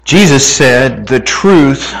Jesus said, the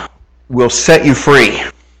truth will set you free.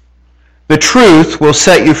 The truth will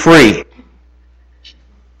set you free.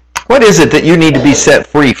 What is it that you need to be set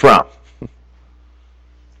free from?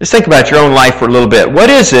 Just think about your own life for a little bit. What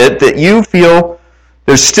is it that you feel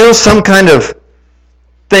there's still some kind of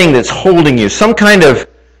thing that's holding you, some kind of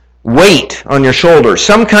weight on your shoulders,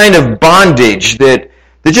 some kind of bondage that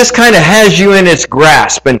just kind of has you in its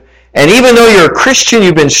grasp? And even though you're a Christian,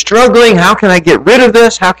 you've been struggling. How can I get rid of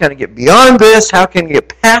this? How can I get beyond this? How can I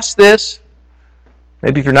get past this?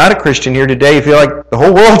 Maybe if you're not a Christian here today, you feel like the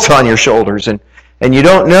whole world's on your shoulders and you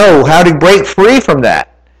don't know how to break free from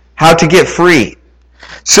that, how to get free.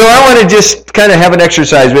 So I want to just kind of have an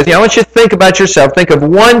exercise with you. I want you to think about yourself. Think of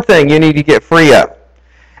one thing you need to get free of.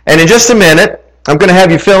 And in just a minute, I'm going to have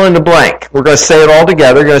you fill in the blank. We're going to say it all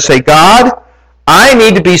together. We're going to say, God, I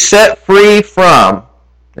need to be set free from...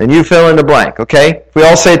 And you fill in the blank, okay? If we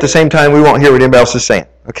all say it at the same time, we won't hear what anybody else is saying,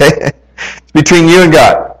 okay? It's between you and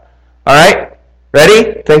God. All right?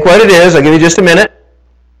 Ready? Think what it is. I'll give you just a minute.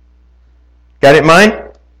 Got it in mind?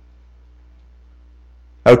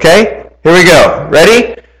 Okay? Here we go.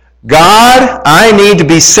 Ready? God, I need to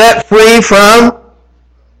be set free from...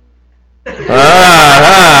 You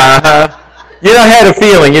know, I had a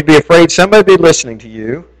feeling you'd be afraid somebody would be listening to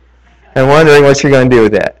you and wondering what you're going to do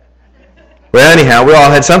with that. Well, anyhow, we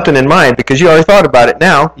all had something in mind because you already thought about it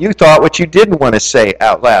now. You thought what you didn't want to say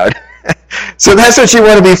out loud. So that's what you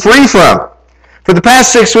want to be free from. For the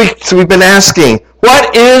past 6 weeks, we've been asking,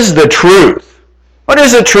 what is the truth? What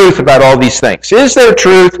is the truth about all these things? Is there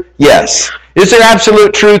truth? Yes. Is there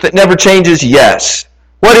absolute truth that never changes? Yes.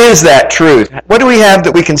 What is that truth? What do we have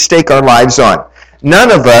that we can stake our lives on?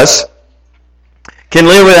 None of us can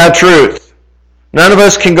live without truth. None of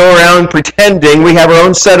us can go around pretending we have our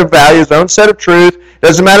own set of values, our own set of truth.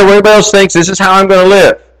 Doesn't matter what anybody else thinks, this is how I'm going to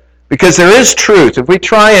live. Because there is truth. If we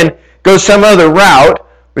try and go some other route,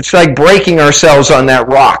 it's like breaking ourselves on that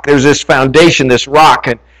rock. There's this foundation, this rock.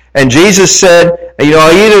 And Jesus said, you know,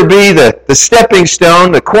 I'll either be the stepping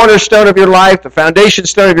stone, the cornerstone of your life, the foundation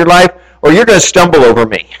stone of your life, or you're going to stumble over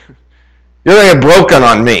me. You're going to get broken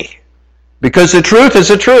on me. Because the truth is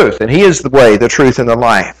the truth, and He is the way, the truth, and the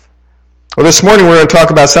life. Well, this morning we're going to talk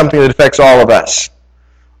about something that affects all of us.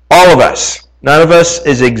 All of us. None of us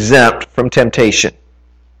is exempt from temptation.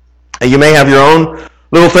 And you may have your own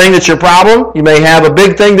little thing that's your problem. You may have a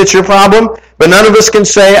big thing that's your problem. But none of us can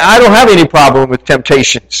say, I don't have any problem with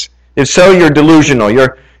temptations. If so, you're delusional.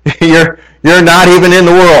 You're not even in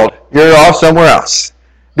the world. You're off somewhere else.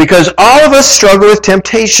 Because all of us struggle with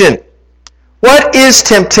temptation. What is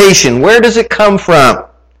temptation? Where does it come from?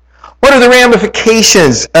 What are the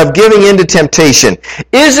ramifications of giving in to temptation?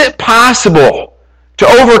 Is it possible to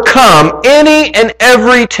overcome any and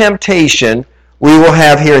every temptation we will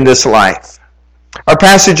have here in this life? Our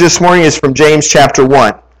passage this morning is from James chapter 1.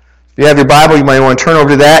 If you have your Bible, you might want to turn over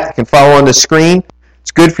to that. You can follow on the screen. It's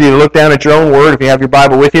good for you to look down at your own word if you have your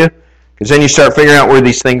Bible with you, because then you start figuring out where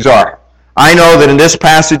these things are. I know that in this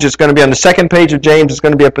passage it's going to be on the second page of James. It's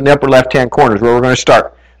going to be up in the upper left-hand corner is where we're going to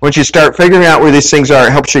start. Once you start figuring out where these things are,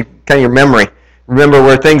 it helps you kind of your memory. Remember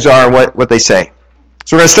where things are and what they say.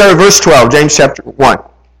 So we're going to start at verse 12, James chapter 1.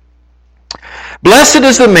 Blessed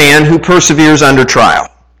is the man who perseveres under trial,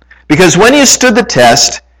 because when he has stood the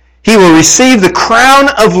test, he will receive the crown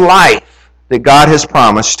of life that God has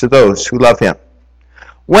promised to those who love Him.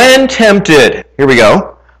 When tempted, here we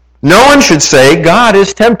go, no one should say, God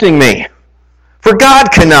is tempting me. For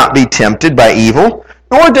God cannot be tempted by evil,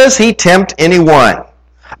 nor does He tempt anyone.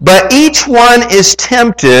 But each one is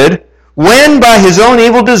tempted when by his own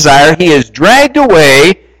evil desire he is dragged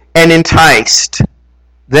away and enticed.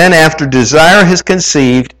 Then after desire has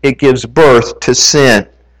conceived, it gives birth to sin.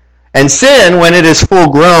 And sin, when it is full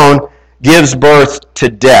grown, gives birth to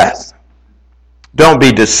death. Don't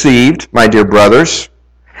be deceived, my dear brothers.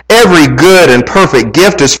 Every good and perfect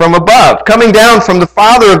gift is from above, coming down from the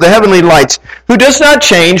Father of the heavenly lights, who does not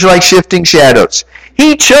change like shifting shadows.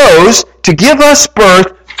 He chose to give us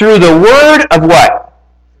birth through the word of what?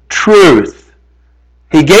 Truth.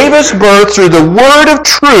 He gave us birth through the word of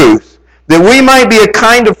truth, that we might be a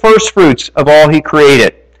kind of first fruits of all He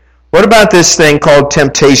created. What about this thing called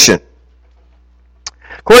temptation?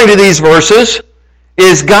 According to these verses,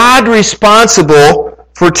 is God responsible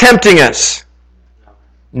for tempting us?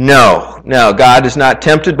 No, God is not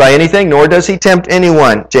tempted by anything, nor does He tempt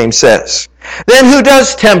anyone, James says. Then who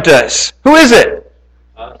does tempt us? Who is it?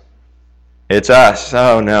 Us. It's us.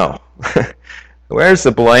 Oh, no. Where's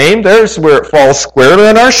the blame? There's where it falls squarely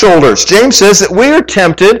on our shoulders. James says that we are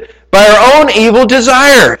tempted by our own evil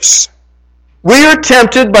desires. We are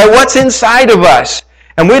tempted by what's inside of us.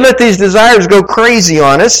 And we let these desires go crazy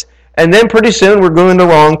on us, and then pretty soon we're doing the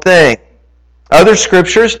wrong thing. Other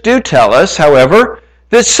scriptures do tell us, however,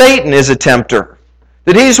 that Satan is a tempter,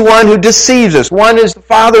 that he's one who deceives us. One is the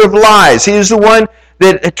father of lies. He's the one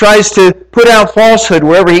that tries to put out falsehood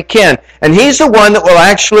wherever he can. And he's the one that will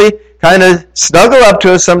actually kind of snuggle up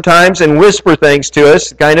to us sometimes and whisper things to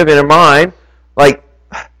us, kind of in our mind, like,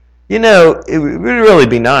 it would really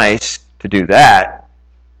be nice to do that.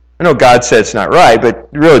 I know God said it's not right, but it'd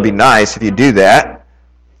really be nice if you do that.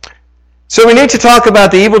 So we need to talk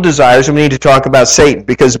about the evil desires, and we need to talk about Satan,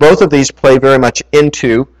 because both of these play very much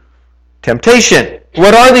into temptation.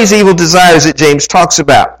 What are these evil desires that James talks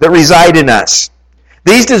about that reside in us?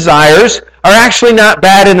 These desires are actually not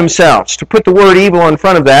bad in themselves. To put the word evil in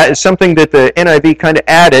front of that is something that the NIV kind of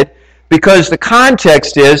added, because the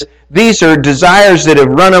context is these are desires that have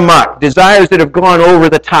run amok, desires that have gone over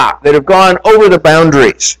the top, that have gone over the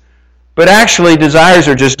boundaries. But actually, desires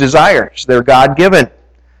are just desires. They're God-given.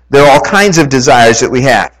 There are all kinds of desires that we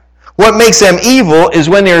have. What makes them evil is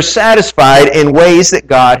when they're satisfied in ways that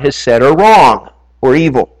God has said are wrong or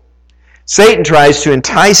evil. Satan tries to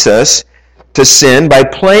entice us to sin by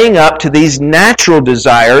playing up to these natural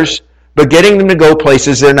desires, but getting them to go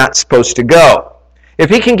places they're not supposed to go. If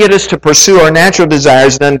he can get us to pursue our natural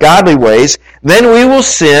desires in ungodly ways, then we will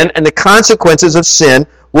sin, and the consequences of sin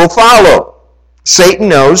will follow. Satan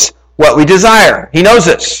knows what we desire. He knows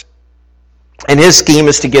us. And his scheme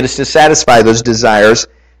is to get us to satisfy those desires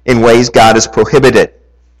in ways God has prohibited.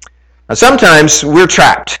 Now, sometimes we're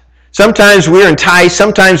trapped. Sometimes we're enticed.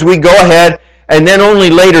 Sometimes we go ahead and then only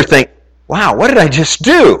later think, wow, what did I just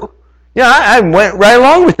do? I went right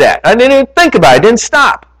along with that. I didn't even think about it. I didn't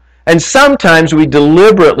stop. And sometimes we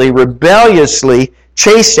deliberately, rebelliously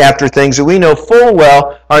chase after things that we know full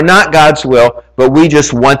well are not God's will, but we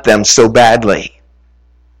just want them so badly.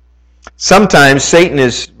 Sometimes Satan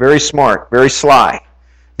is very smart, very sly,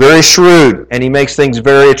 very shrewd, and he makes things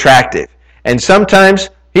very attractive. And sometimes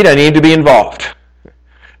he doesn't need to be involved.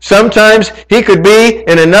 Sometimes he could be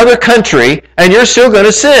in another country and you're still going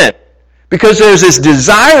to sin. Because there's this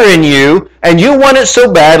desire in you, and you want it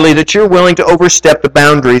so badly that you're willing to overstep the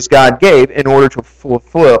boundaries God gave in order to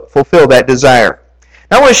fulfill that desire.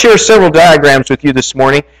 Now, I want to share several diagrams with you this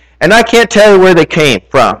morning, and I can't tell you where they came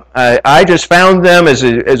from. I just found them as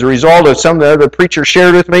a result of some of the other preachers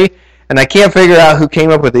shared with me, and I can't figure out who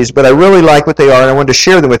came up with these, but I really like what they are, and I wanted to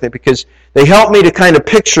share them with you because they help me to kind of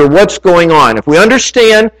picture what's going on. If we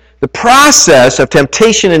understand the process of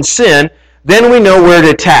temptation and sin, then we know where to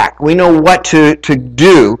attack. We know what to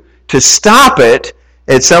do to stop it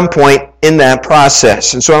at some point in that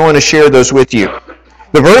process. And so I want to share those with you.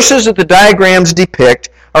 The verses that the diagrams depict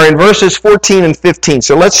are in verses 14 and 15.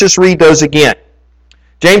 So let's just read those again.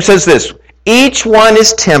 James says this, each one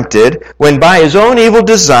is tempted when by his own evil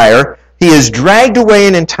desire he is dragged away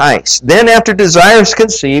and enticed. Then after desire is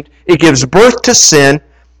conceived, it gives birth to sin,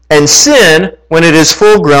 and sin, when it is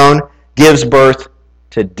full grown, gives birth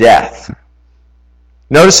to death.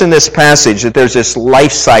 Notice in this passage that there's this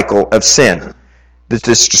life cycle of sin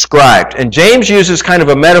that's described. And James uses kind of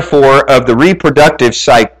a metaphor of the reproductive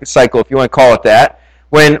cycle, if you want to call it that.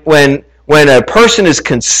 When a person is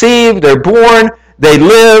conceived, they're born, they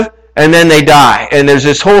live, and then they die. And there's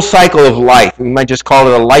this whole cycle of life. We might just call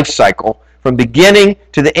it a life cycle from beginning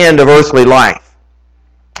to the end of earthly life.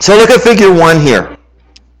 So look at figure 1 here.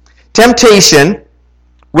 Temptation,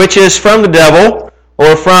 which is from the devil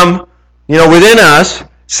or from within us,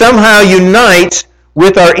 somehow unites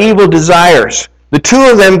with our evil desires. The two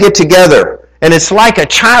of them get together, and it's like a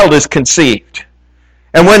child is conceived.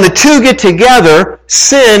 And when the two get together,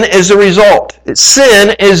 sin is the result.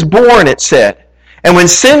 Sin is born, it said. And when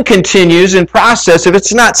sin continues in process, if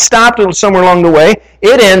it's not stopped somewhere along the way,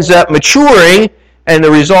 it ends up maturing, and the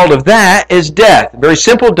result of that is death. Very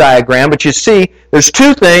simple diagram, but you see, there's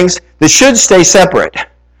two things that should stay separate.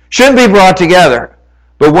 Shouldn't be brought together.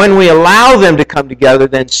 But when we allow them to come together,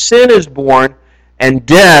 then sin is born and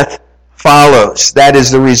death follows. That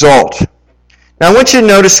is the result. Now I want you to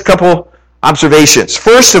notice a couple observations.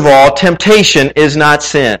 First of all, temptation is not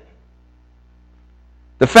sin.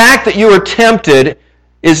 The fact that you are tempted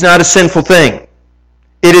is not a sinful thing.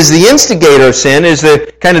 It is the instigator of sin, is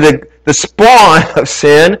the kind of the spawn of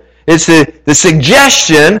sin. It's the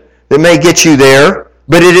suggestion that may get you there,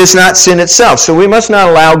 but it is not sin itself. So we must not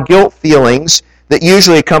allow guilt feelings that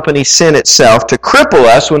usually accompany sin itself to cripple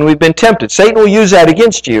us when we've been tempted. Satan will use that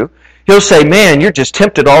against you. He'll say, man, you're just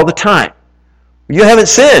tempted all the time. You haven't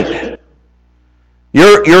sinned.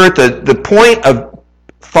 You're at the point of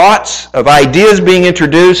thoughts, of ideas being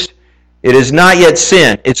introduced, It is not yet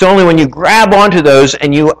sin. It's only when you grab onto those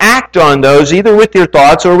and you act on those, either with your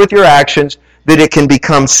thoughts or with your actions, that it can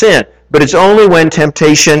become sin. But it's only when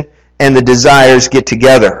temptation and the desires get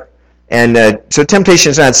together. And so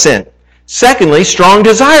temptation is not sin. Secondly, strong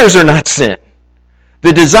desires are not sin.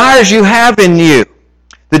 The desires you have in you,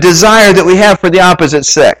 the desire that we have for the opposite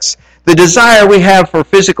sex, the desire we have for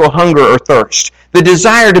physical hunger or thirst, the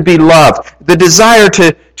desire to be loved, the desire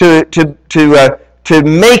to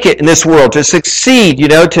make it in this world, to succeed,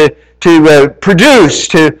 to produce,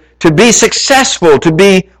 to be successful, to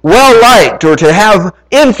be well-liked, or to have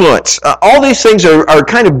influence. All these things are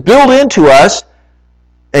kind of built into us,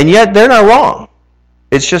 and yet they're not wrong.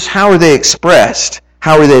 It's just how are they expressed?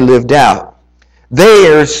 How are they lived out?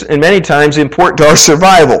 They are, and many times, important to our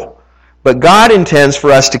survival. But God intends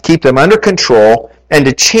for us to keep them under control and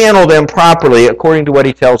to channel them properly according to what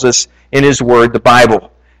He tells us in His Word, the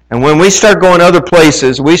Bible. And when we start going other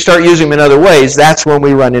places, we start using them in other ways, that's when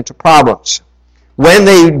we run into problems. When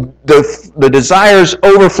the desires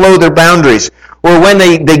overflow their boundaries, or when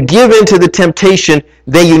they give into the temptation,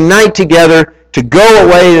 they unite together to go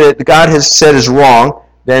away that God has said is wrong,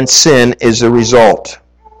 then sin is the result.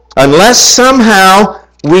 Unless somehow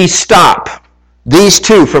we stop these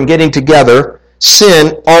two from getting together,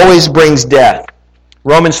 sin always brings death.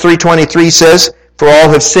 Romans 3:23 says, "For all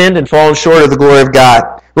have sinned and fallen short of the glory of God."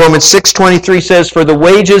 Romans 6:23 says, "For the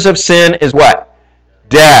wages of sin is" what?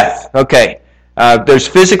 Death. Okay. There's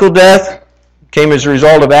physical death, came as a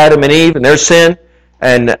result of Adam and Eve and their sin.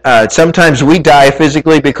 And sometimes we die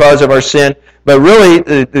physically because of our sin. But really,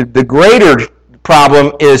 the greater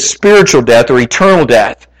problem is spiritual death or eternal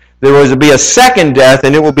death. There will be a second death,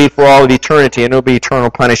 and it will be for all of eternity, and it will be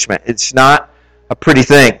eternal punishment. It's not a pretty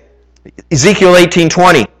thing. Ezekiel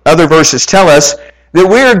 18:20, other verses tell us that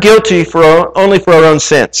we are guilty only for our own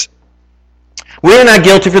sins. We are not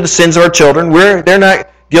guilty for the sins of our children. They're not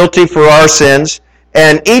guilty for our sins.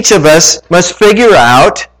 And each of us must figure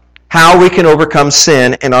out how we can overcome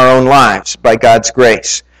sin in our own lives by God's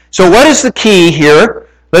grace. So what is the key here?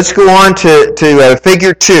 Let's go on to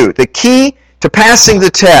figure 2. The key to passing the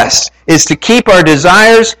test is to keep our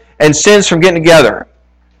desires and sins from getting together.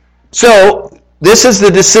 So this is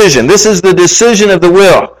the decision. This is the decision of the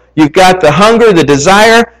will. You've got the hunger, the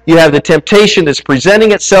desire. You have the temptation that's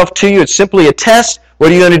presenting itself to you. It's simply a test.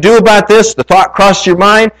 What are you going to do about this? The thought crossed your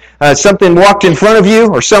mind. Something walked in front of you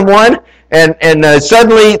or someone. And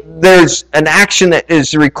suddenly there's an action that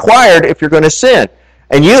is required if you're going to sin.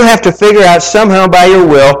 And you have to figure out somehow by your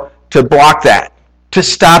will to block that, to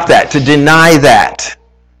stop that, to deny that.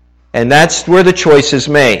 And that's where the choice is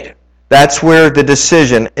made. That's where the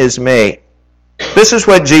decision is made. This is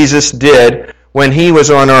what Jesus did when He was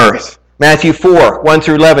on earth. Matthew 4, 1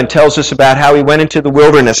 through 11 tells us about how He went into the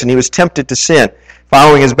wilderness and He was tempted to sin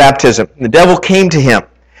following His baptism. And the devil came to Him.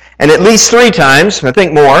 And at least 3 times, I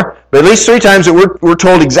think more, but at least 3 times that we're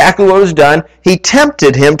told exactly what was done, he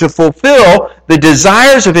tempted Him to fulfill the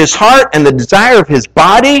desires of his heart and the desire of his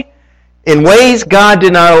body in ways God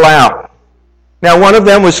did not allow. Now, one of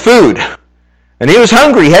them was food. And he was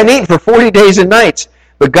hungry. He hadn't eaten for 40 days and nights.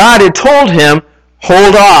 But God had told him,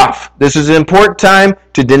 hold off. This is an important time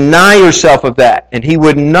to deny yourself of that. And he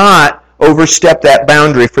would not overstep that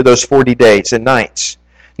boundary for those 40 days and nights.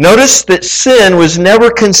 Notice that sin was never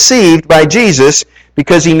conceived by Jesus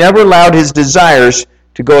because He never allowed His desires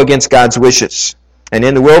to go against God's wishes. And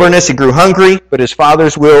in the wilderness He grew hungry, but His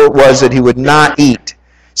Father's will was that He would not eat.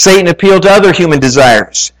 Satan appealed to other human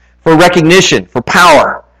desires for recognition, for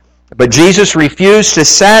power. But Jesus refused to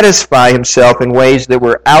satisfy Himself in ways that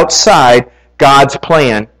were outside God's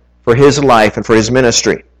plan for His life and for His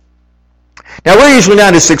ministry. Now, we're usually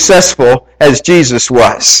not as successful as Jesus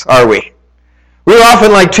was, are we? We're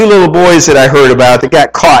often like 2 little boys that I heard about that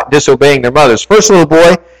got caught disobeying their mothers. First little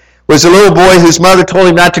boy was a little boy whose mother told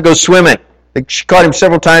him not to go swimming. She caught him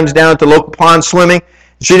several times down at the local pond swimming.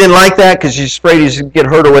 She didn't like that because she's afraid he's going to get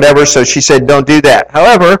hurt or whatever, so she said, don't do that.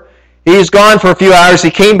 However, he's gone for a few hours. He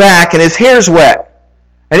came back, and his hair's wet.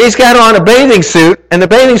 And he's got on a bathing suit, and the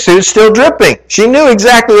bathing suit's still dripping. She knew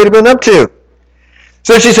exactly what he'd been up to.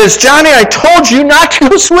 So she says, Johnny, I told you not to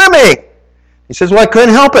go swimming. He says, well, I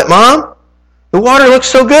couldn't help it, Mom. The water looks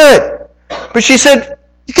so good. But she said,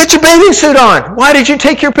 you get your bathing suit on. Why did you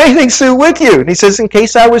take your bathing suit with you? And he says, in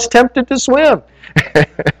case I was tempted to swim.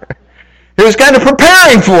 He was kind of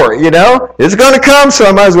preparing for it, It's going to come, so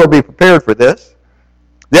I might as well be prepared for this.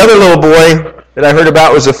 The other little boy that I heard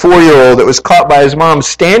about was a 4-year-old that was caught by his mom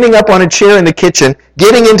standing up on a chair in the kitchen,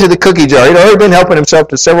 getting into the cookie jar. He'd already been helping himself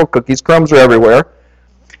to several cookies. Crumbs were everywhere.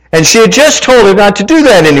 And she had just told him not to do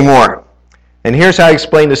that anymore. And here's how he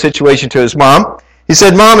explained the situation to his mom. He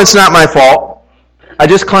said, Mom, it's not my fault. I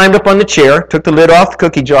just climbed up on the chair, took the lid off the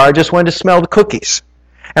cookie jar, I just wanted to smell the cookies.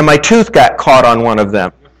 And my tooth got caught on one of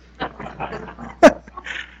them.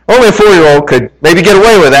 Only a 4-year-old could maybe get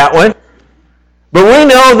away with that one. But we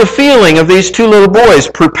know the feeling of these two little boys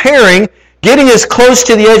preparing, getting as close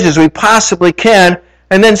to the edge as we possibly can,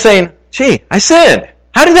 and then saying, gee, I sinned.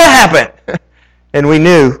 How did that happen? And we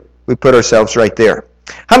knew we put ourselves right there.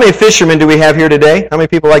 How many fishermen do we have here today? How many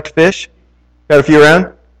people like to fish? Got a few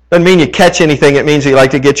around? Doesn't mean you catch anything. It means you like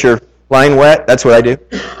to get your line wet. That's what I do.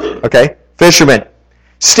 Okay? Fishermen.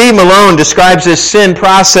 Steve Malone describes this sin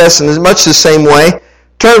process in much the same way, in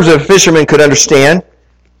terms of a fisherman could understand.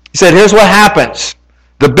 He said, here's what happens.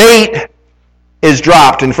 The bait is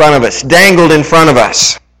dropped in front of us, dangled in front of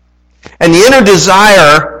us. And the inner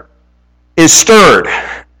desire is stirred.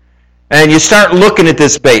 And you start looking at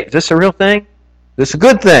this bait. Is this a real thing? Is this a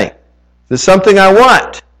good thing? Is this something I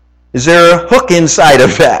want? Is there a hook inside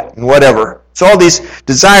of that? And whatever. So all these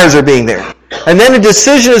desires are being there. And then a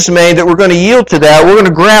decision is made that we're going to yield to that. We're going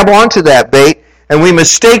to grab onto that bait. And we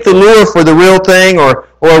mistake the lure for the real thing, or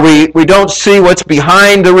we don't see what's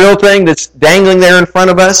behind the real thing that's dangling there in front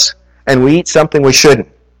of us, and we eat something we shouldn't.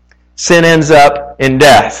 Sin ends up in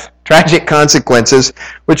death. Tragic consequences,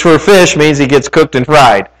 which for a fish means he gets cooked and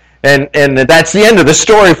fried. And that's the end of the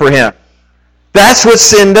story for him. That's what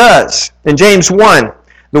sin does. In James 1,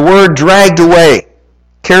 the word dragged away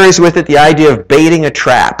carries with it the idea of baiting a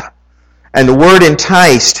trap. And the word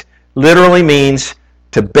enticed literally means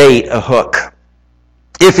to bait a hook.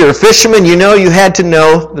 If you're a fisherman, you have to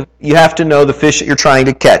know the fish that you're trying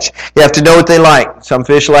to catch. You have to know what they like. Some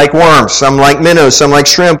fish like worms, some like minnows, some like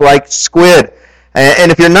shrimp, like squid.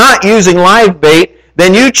 And if you're not using live bait,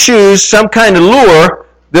 then you choose some kind of lure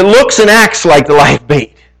that looks and acts like the live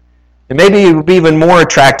bait. And maybe it will be even more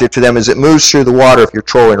attractive to them as it moves through the water if you're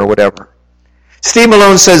trolling or whatever. Steve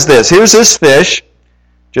Malone says this, here's this fish,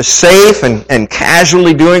 just safe and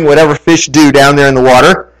casually doing whatever fish do down there in the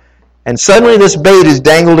water. And suddenly this bait is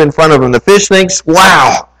dangled in front of him. The fish thinks,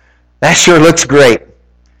 wow, that sure looks great.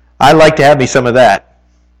 I'd like to have me some of that.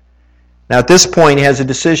 Now at this point he has a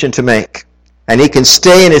decision to make. And he can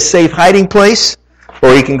stay in his safe hiding place,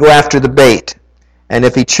 or he can go after the bait. And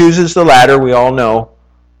if he chooses the latter, we all know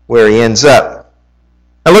where he ends up.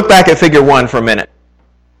 Now look back at figure 1 for a minute.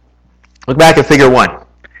 Look back at figure 1.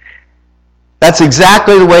 That's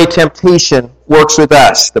exactly the way temptation works with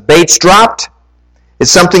us. The bait's dropped.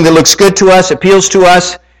 It's something that looks good to us, appeals to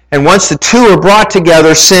us, and once the two are brought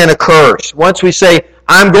together, sin occurs. Once we say,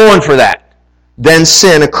 I'm going for that, then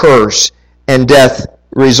sin occurs and death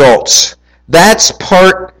results. That's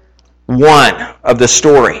part 1 of the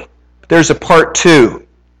story. There's a part 2.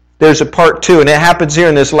 There's a part 2, and it happens here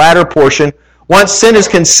in this latter portion. Once sin is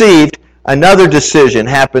conceived, another decision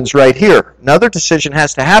happens right here. Another decision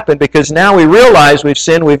has to happen because now we realize we've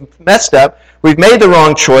sinned, we've messed up, we've made the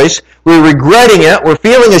wrong choice, we're regretting it, we're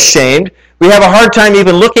feeling ashamed, we have a hard time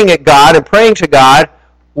even looking at God and praying to God.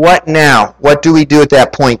 What now? What do we do at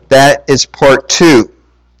that point? That is part 2.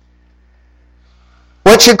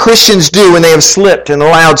 What should Christians do when they have slipped and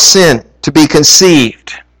allowed sin to be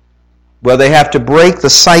conceived? Well, they have to break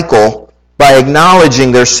the cycle by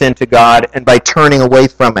acknowledging their sin to God and by turning away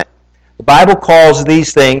from it. The Bible calls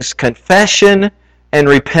these things confession and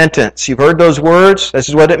repentance. You've heard those words? This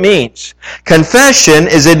is what it means. Confession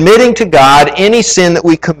is admitting to God any sin that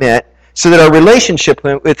we commit so that our relationship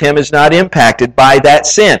with Him is not impacted by that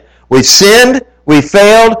sin. We've sinned, we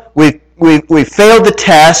failed, we failed the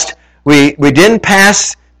test, we didn't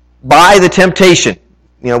pass by the temptation.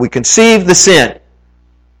 We conceived the sin.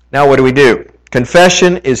 Now what do?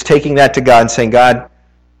 Confession is taking that to God and saying, God,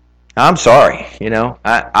 I'm sorry.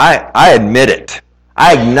 I admit it.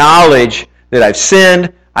 I acknowledge that I've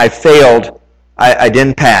sinned, I failed, I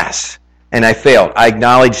didn't pass, and I failed. I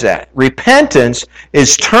acknowledge that. Repentance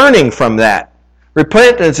is turning from that.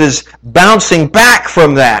 Repentance is bouncing back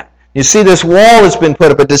from that. You see, this wall has been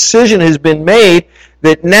put up. A decision has been made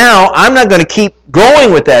that now I'm not going to keep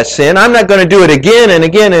going with that sin. I'm not going to do it again and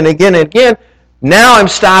again and again and again. Now I'm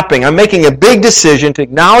stopping. I'm making a big decision to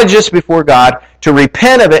acknowledge this before God, to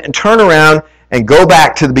repent of it and turn around and go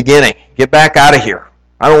back to the beginning. Get back out of here.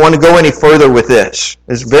 I don't want to go any further with this.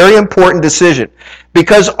 It's a very important decision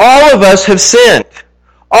because all of us have sinned.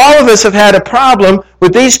 All of us have had a problem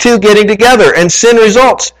with these two getting together and sin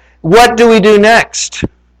results. What do we do next?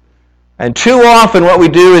 And too often what we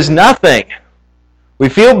do is nothing. We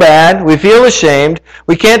feel bad. We feel ashamed.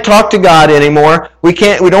 We can't talk to God anymore. We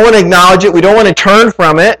don't want to acknowledge it. We don't want to turn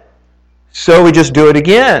from it. So we just do it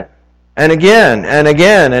again and again and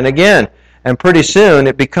again and again. And pretty soon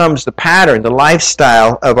it becomes the pattern, the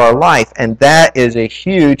lifestyle of our life. And that is a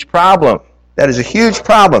huge problem. That is a huge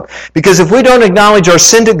problem. Because if we don't acknowledge our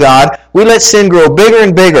sin to God, we let sin grow bigger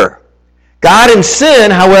and bigger. God and sin,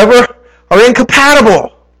 however, are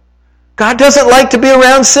incompatible. God doesn't like to be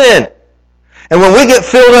around sin. And when we get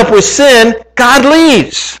filled up with sin, God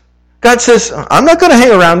leaves. God says, I'm not going to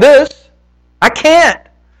hang around this. I can't.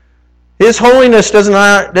 His holiness does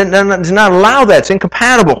not allow that. It's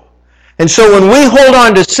incompatible. And so when we hold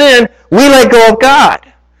on to sin, we let go of God.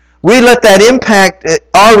 We let that impact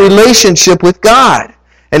our relationship with God.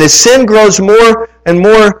 And as sin grows more and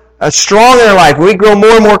more strong in our life, we grow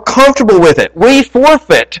more and more comfortable with it. We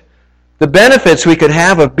forfeit the benefits we could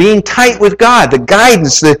have of being tight with God, the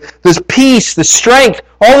guidance, the peace, the strength,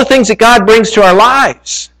 all the things that God brings to our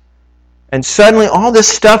lives. And suddenly all this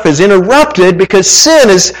stuff is interrupted because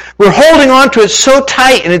sin is, we're holding on to it so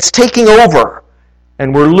tight and it's taking over.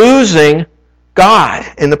 And we're losing God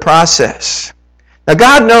in the process. Now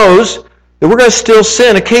God knows that we're going to still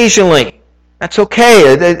sin occasionally. That's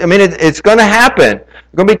okay. I mean, it's going to happen. There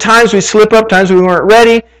are going to be times we slip up, times we weren't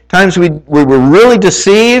ready, times we were really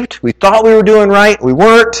deceived. We thought we were doing right. We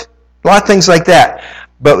weren't. A lot of things like that.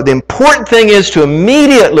 But the important thing is to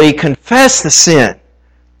immediately confess the sin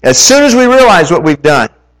as soon as we realize what we've done.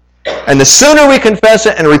 And the sooner we confess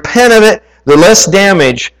it and repent of it, the less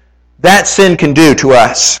damage that sin can do to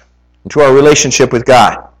us and to our relationship with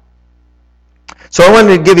God. So I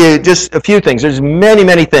wanted to give you just a few things. There's many,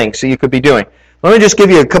 many things that you could be doing. Let me just give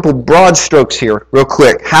you a couple broad strokes here real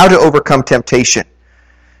quick. How to overcome temptation.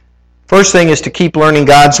 First thing is to keep learning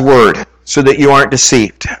God's Word so that you aren't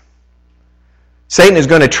deceived. Satan is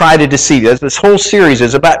going to try to deceive you. This whole series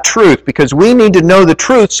is about truth because we need to know the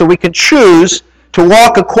truth so we can choose to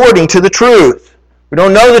walk according to the truth. If we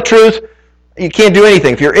don't know the truth, you can't do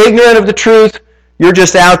anything. If you're ignorant of the truth, you're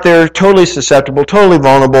just out there totally susceptible, totally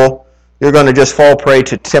vulnerable. You're going to just fall prey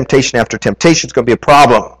to temptation after temptation. It's going to be a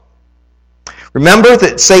problem. Remember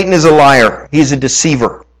that Satan is a liar. He's a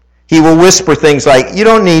deceiver. He will whisper things like, you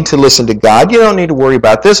don't need to listen to God. You don't need to worry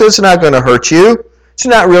about this. It's not going to hurt you. It's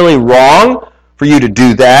not really wrong for you to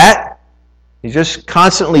do that. He's just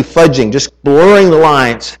constantly fudging, just blurring the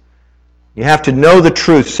lines. You have to know the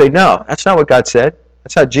truth. Say, no, that's not what God said.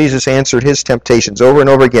 That's how Jesus answered his temptations over and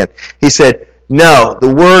over again. He said, no,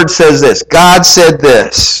 the Word says this. God said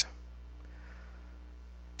this.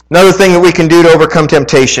 Another thing that we can do to overcome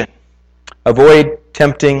temptation. Avoid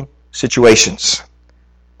tempting situations.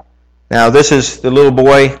 Now, this is the little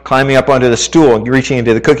boy climbing up onto the stool and reaching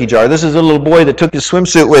into the cookie jar. This is the little boy that took his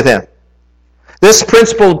swimsuit with him. This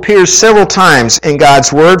principle appears several times in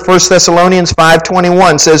God's Word. 1 Thessalonians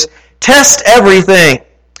 5:21 says, test everything.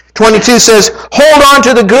 22 says, hold on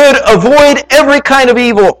to the good, avoid every kind of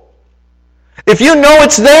evil. If you know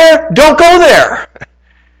it's there, don't go there.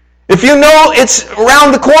 If you know it's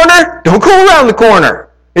around the corner, don't go around the corner.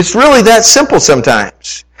 It's really that simple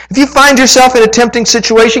sometimes. If you find yourself in a tempting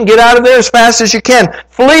situation, get out of there as fast as you can.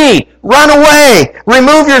 Flee, run away,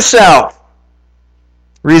 remove yourself.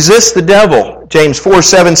 Resist the devil. James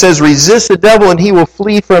 4:7 says, resist the devil and he will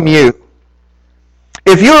flee from you.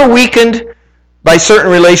 If you are weakened by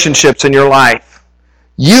certain relationships in your life,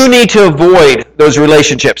 you need to avoid those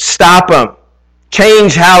relationships. Stop them.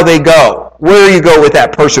 Change how they go. Where you go with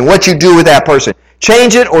that person. What you do with that person.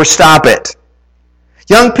 Change it or stop it.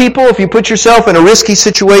 Young people, if you put yourself in a risky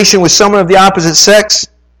situation with someone of the opposite sex,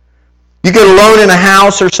 you get alone in a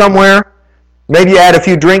house or somewhere, maybe you add a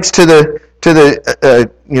few drinks to the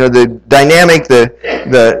dynamic,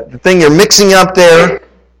 the thing you're mixing up there.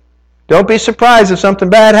 Don't be surprised if something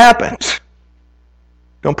bad happens.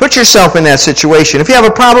 Don't put yourself in that situation. If you have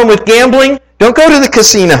a problem with gambling, don't go to the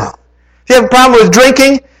casino. If you have a problem with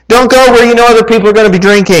drinking, don't go where you know other people are going to be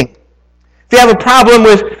drinking. If you have a problem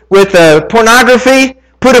with pornography,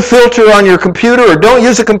 put a filter on your computer or don't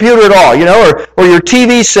use a computer at all, or your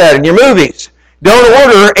TV set and your movies. Don't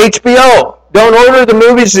order HBO. Don't order the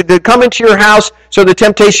movies that come into your house so the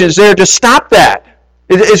temptation is there. Just stop that.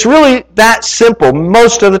 It's really that simple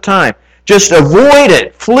most of the time. Just avoid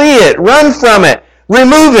it, flee it, run from it,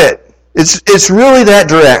 remove it. It's really that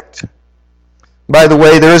direct. By the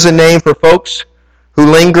way, there is a name for folks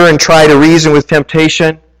who linger and try to reason with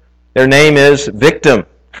temptation. Their name is victim.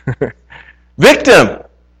 Victim.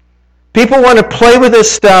 People want to play with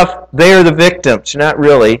this stuff. They are the victims. Not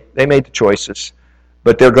really. They made the choices.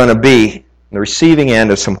 But they're going to be on the receiving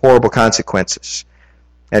end of some horrible consequences.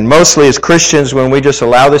 And mostly as Christians, when we just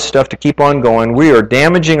allow this stuff to keep on going, we are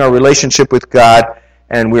damaging our relationship with God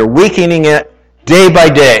and we're weakening it day by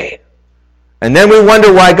day. And then we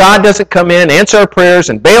wonder why God doesn't come in, answer our prayers,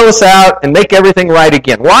 and bail us out, and make everything right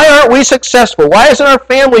again. Why aren't we successful? Why isn't our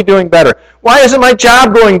family doing better? Why isn't my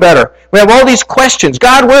job going better? We have all these questions.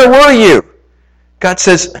 God, where were you? God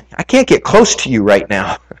says, I can't get close to you right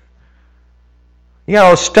now. You got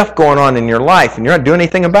all this stuff going on in your life, and you're not doing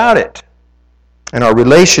anything about it. And our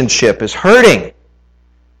relationship is hurting.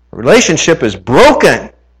 Our relationship is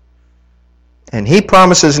broken. And He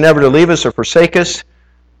promises never to leave us or forsake us,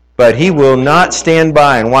 but He will not stand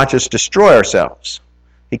by and watch us destroy ourselves.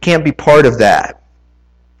 He can't be part of that.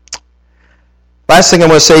 Last thing I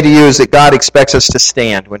want to say to you is that God expects us to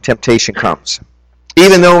stand when temptation comes.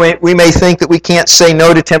 Even though we may think that we can't say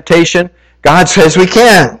no to temptation, God says we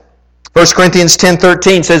can. 1 Corinthians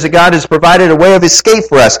 10:13 says that God has provided a way of escape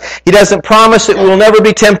for us. He doesn't promise that we will never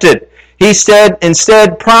be tempted. He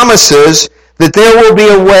instead promises that there will be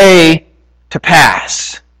a way to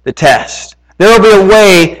pass the test. There will be a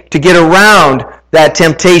way to get around that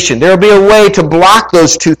temptation. There will be a way to block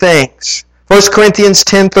those two things. 1 Corinthians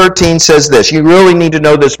 10:13 says this. You really need to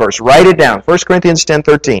know this verse. Write it down. 1 Corinthians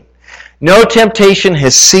 10:13. No temptation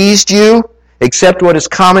has seized you except what is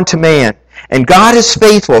common to man. And God is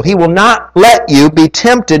faithful. He will not let you be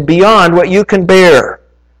tempted beyond what you can bear.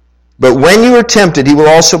 But when you are tempted, He will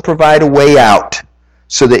also provide a way out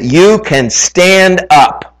so that you can stand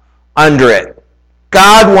up under it.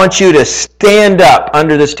 God wants you to stand up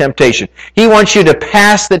under this temptation. He wants you to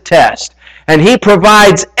pass the test. And He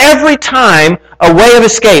provides every time a way of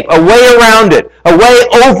escape, a way around it, a way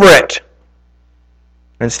over it,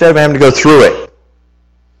 instead of having to go through it.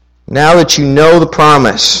 Now that you know the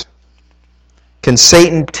promise, can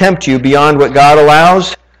Satan tempt you beyond what God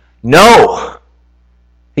allows? No.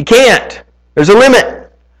 He can't. There's a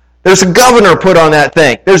limit. There's a governor put on that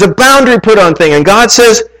thing. There's a boundary put on thing. And God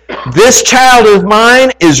says, this child of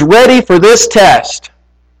mine is ready for this test.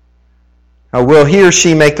 Now, will he or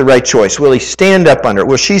she make the right choice? Will he stand up under it?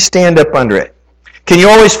 Will she stand up under it? Can you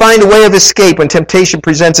always find a way of escape when temptation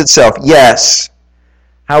presents itself? Yes.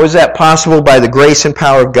 How is that possible? By the grace and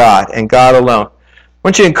power of God and God alone. I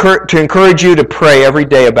want you to encourage you to pray every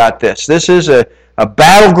day about this. This is a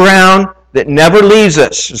battleground that never leaves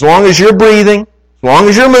us. As long as you're breathing, as long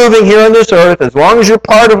as you're moving here on this earth, as long as you're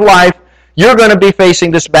part of life, you're going to be facing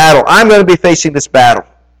this battle. I'm going to be facing this battle.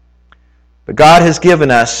 But God has given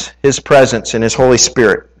us His presence in His Holy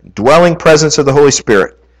Spirit, dwelling presence of the Holy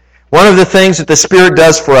Spirit. One of the things that the Spirit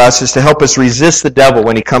does for us is to help us resist the devil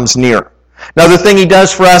when he comes near. Another thing He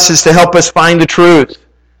does for us is to help us find the truth.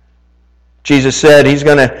 Jesus said He's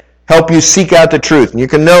going to help you seek out the truth, and you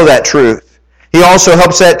can know that truth. He also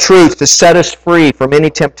helps that truth to set us free from any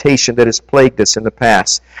temptation that has plagued us in the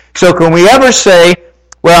past. So can we ever say,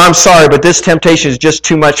 well, I'm sorry, but this temptation is just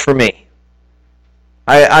too much for me.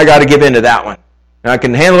 I got to give in to that one. I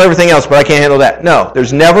can handle everything else, but I can't handle that. No,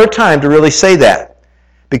 there's never a time to really say that,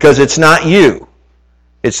 because it's not you.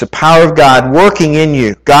 It's the power of God working in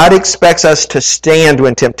you. God expects us to stand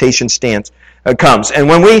when temptation comes. And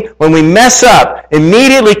when we mess up,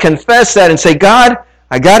 immediately confess that and say, God,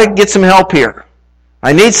 I got to get some help here.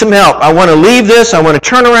 I need some help. I want to leave this. I want to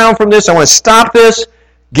turn around from this. I want to stop this.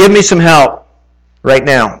 Give me some help right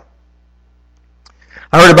now.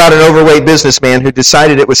 I heard about an overweight businessman who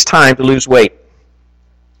decided it was time to lose weight.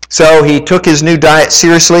 So he took his new diet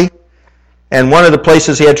seriously, and one of the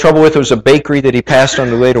places he had trouble with was a bakery that he passed on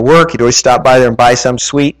the way to work. He'd always stop by there and buy some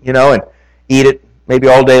sweet, and eat it maybe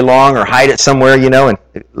all day long, or hide it somewhere, and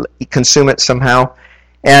consume it somehow.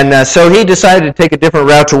 And so he decided to take a different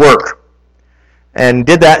route to work, and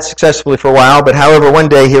did that successfully for a while. But however, one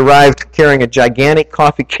day he arrived carrying a gigantic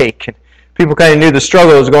coffee cake, and people kind of knew the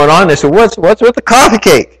struggle that was going on. They said, what's with the coffee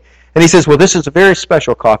cake? And he says, well, this is a very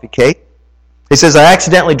special coffee cake. He says, I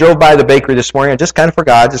accidentally drove by the bakery this morning. I just kind of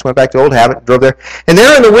forgot. Just went back to old habit and drove there. And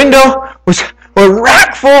there in the window was a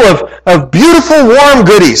rack full of beautiful warm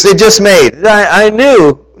goodies they just made. I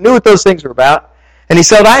knew what those things were about. And he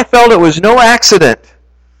said, I felt it was no accident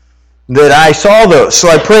that I saw those. So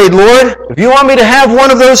I prayed, Lord, if you want me to have one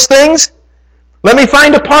of those things, let me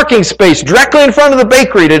find a parking space directly in front of the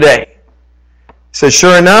bakery today. He says,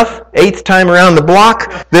 sure enough, 8th time around the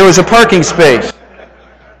block, there was a parking space.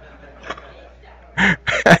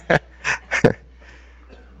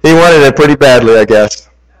 He wanted it pretty badly, I guess.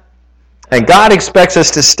 And God expects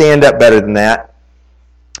us to stand up better than that.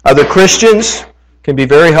 Other Christians can be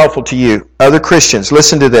very helpful to you. Other Christians,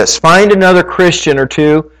 listen to this. Find another Christian or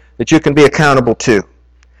two that you can be accountable to.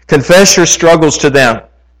 Confess your struggles to them.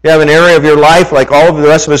 You have an area of your life, like all of the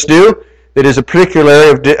rest of us do, that is a particular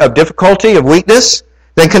area of difficulty, of weakness,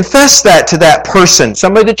 then confess that to that person,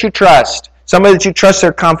 somebody that you trust, Somebody that you trust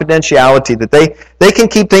their confidentiality, that they can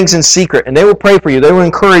keep things in secret, and they will pray for you. They will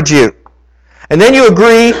encourage you. And then you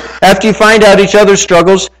agree, after you find out each other's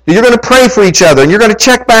struggles, that you're going to pray for each other, and you're going to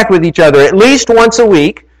check back with each other at least once a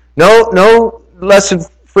week. No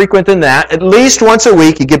less frequent than that. At least once a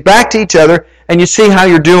week, you get back to each other, and you see how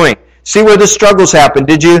you're doing. See where the struggles happen.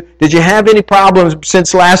 Did you have any problems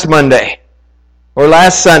since last Monday? Or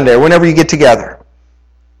last Sunday, or whenever you get together?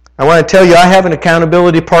 I want to tell you, I have an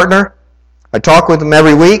accountability partner. I talk with him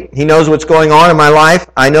every week. He knows what's going on in my life.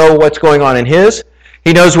 I know what's going on in his.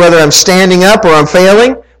 He knows whether I'm standing up or I'm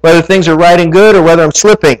failing, whether things are right and good or whether I'm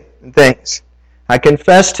slipping in things. I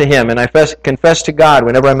confess to him and I confess to God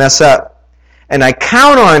whenever I mess up. And I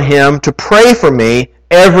count on him to pray for me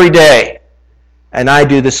every day. And I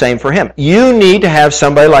do the same for him. You need to have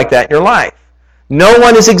somebody like that in your life. No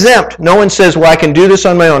one is exempt. No one says, well, I can do this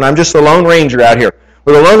on my own. I'm just the Lone Ranger out here.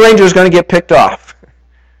 Well, the Lone Ranger is going to get picked off.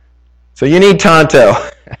 So you need Tonto.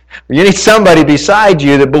 You need somebody beside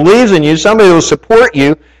you that believes in you, somebody that will support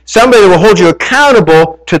you, somebody that will hold you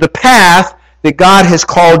accountable to the path that God has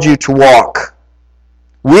called you to walk.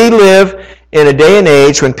 We live in a day and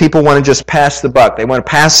age when people want to just pass the buck. They want to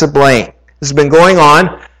pass the blame. This has been going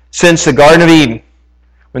on since the Garden of Eden.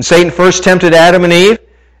 When Satan first tempted Adam and Eve,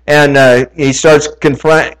 and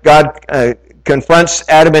God confronts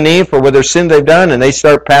Adam and Eve for what their sin they've done, and they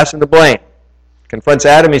start passing the blame. Confronts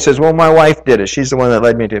Adam, he says, well, my wife did it. She's the one that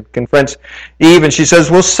led me to it. Confronts Eve, and she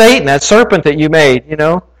says, well, Satan, that serpent that you made,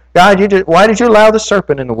 God, why did you allow the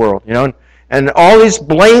serpent in the world? And all these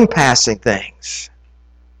blame-passing things.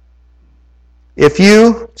 If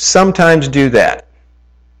you sometimes do that,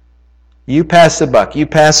 you pass the buck, you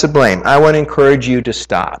pass the blame, I want to encourage you to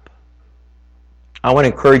stop. I want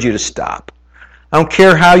to encourage you to stop. I don't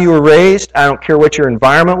care how you were raised. I don't care what your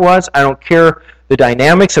environment was. I don't care the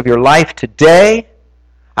dynamics of your life today.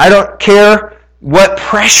 I don't care what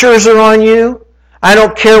pressures are on you. I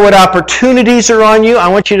don't care what opportunities are on you. I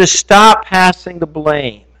want you to stop passing the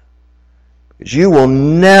blame. Because you will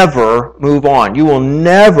never move on. You will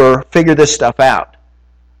never figure this stuff out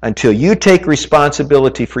until you take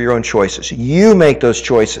responsibility for your own choices. You make those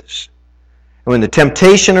choices. And when the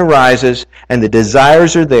temptation arises and the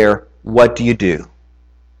desires are there, what do you do?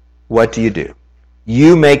 What do you do?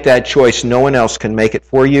 You make that choice. No one else can make it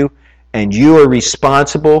for you. And you are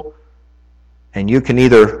responsible. And you can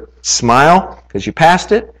either smile because you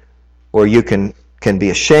passed it, or you can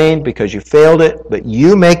be ashamed because you failed it. But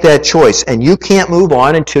you make that choice. And you can't move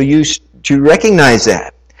on until you recognize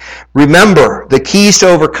that. Remember the keys to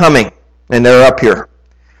overcoming. And they're up here.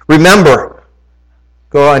 Remember,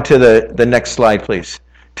 go on to the next slide, please.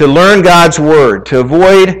 To learn God's Word. To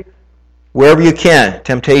avoid, wherever you can,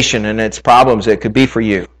 temptation and its problems that could be for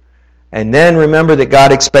you. And then remember that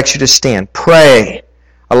God expects you to stand. Pray.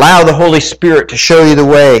 Allow the Holy Spirit to show you the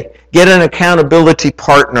way. Get an accountability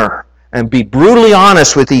partner and be brutally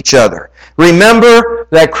honest with each other. Remember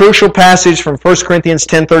that crucial passage from 1 Corinthians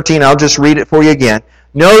 10:13. I'll just read it for you again.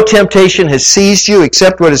 No temptation has seized you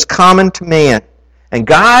except what is common to man. And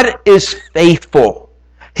God is faithful.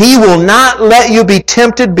 He will not let you be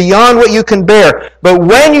tempted beyond what you can bear. But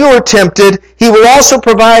when you are tempted, He will also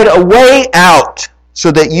provide a way out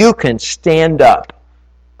so that you can stand up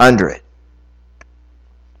under it.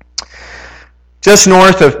 Just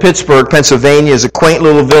north of Pittsburgh, Pennsylvania, is a quaint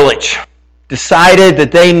little village. Decided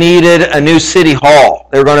that they needed a new city hall.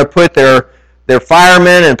 They were going to put their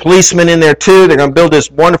firemen and policemen in there too. They're going to build this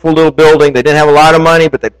wonderful little building. They didn't have a lot of money,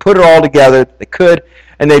 but they put it all together. They could.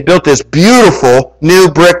 And they built this beautiful new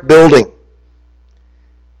brick building.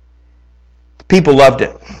 People loved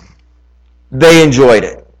it. They enjoyed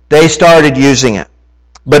it. They started using it.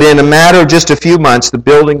 But in a matter of just a few months, the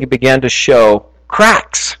building began to show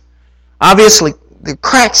cracks. Obviously, the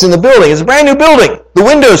cracks in the building. It's a brand new building. The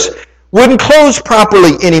windows wouldn't close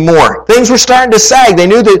properly anymore. Things were starting to sag. They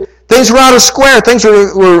knew that things were out of square. Things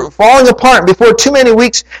were falling apart. Before too many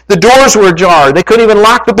weeks, the doors were ajar. They couldn't even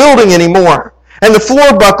lock the building anymore. And the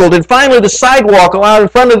floor buckled, and finally the sidewalk out in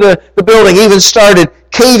front of the building even started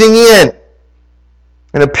caving in.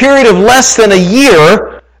 In a period of less than a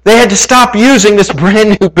year, they had to stop using this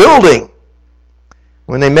brand new building.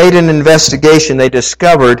 When they made an investigation, they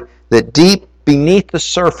discovered that deep beneath the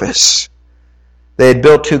surface, they had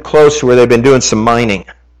built too close to where they'd been doing some mining.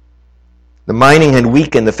 The mining had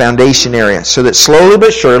weakened the foundation area, so that slowly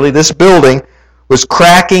but surely this building was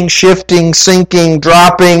cracking, shifting, sinking,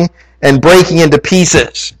 dropping, and breaking into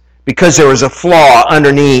pieces because there was a flaw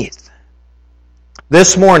underneath.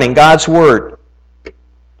 This morning, God's Word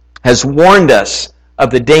has warned us of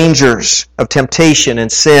the dangers of temptation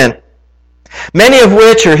and sin, many of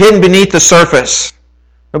which are hidden beneath the surface.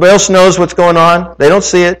 Nobody else knows what's going on. They don't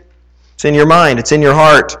see it. It's in your mind. It's in your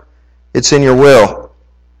heart. It's in your will.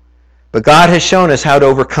 But God has shown us how to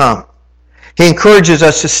overcome. He encourages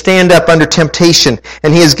us to stand up under temptation,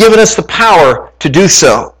 and He has given us the power to do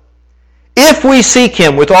so. If we seek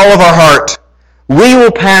Him with all of our heart, we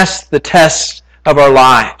will pass the tests of our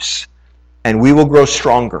lives, and we will grow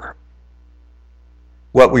stronger.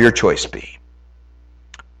 What will your choice be?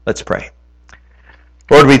 Let's pray.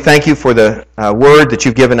 Lord, we thank You for the word that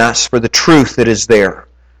You've given us, for the truth that is there.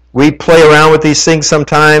 We play around with these things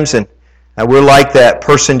sometimes, and we're like that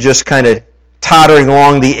person just kind of tottering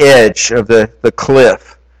along the edge of the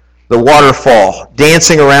cliff, the waterfall,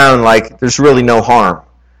 dancing around like there's really no harm.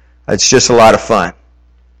 It's just a lot of fun.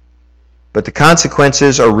 But the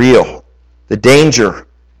consequences are real. The danger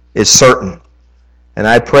is certain. And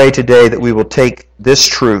I pray today that we will take this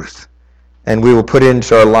truth and we will put it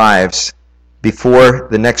into our lives before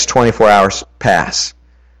the next 24 hours pass.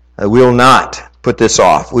 We will not put this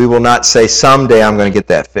off. We will not say, someday I'm going to get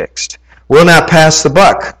that fixed. We'll not pass the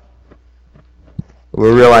buck.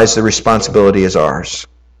 We'll realize the responsibility is ours.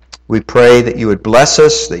 We pray that You would bless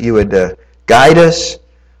us, that You would guide us,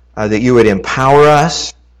 that You would empower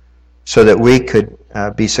us so that we could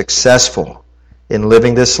be successful in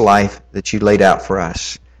living this life that You laid out for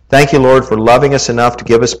us. Thank You, Lord, for loving us enough to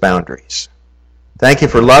give us boundaries. Thank You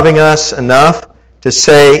for loving us enough to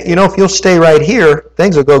say, if you'll stay right here,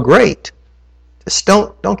 things will go great. Just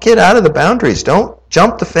don't get out of the boundaries. Don't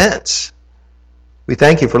jump the fence. We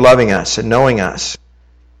thank You for loving us and knowing us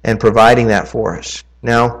and providing that for us.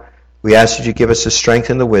 Now, we ask that You give us the strength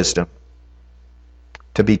and the wisdom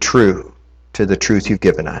to be true to the truth You've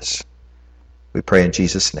given us. We pray in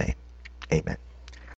Jesus' name. Amen.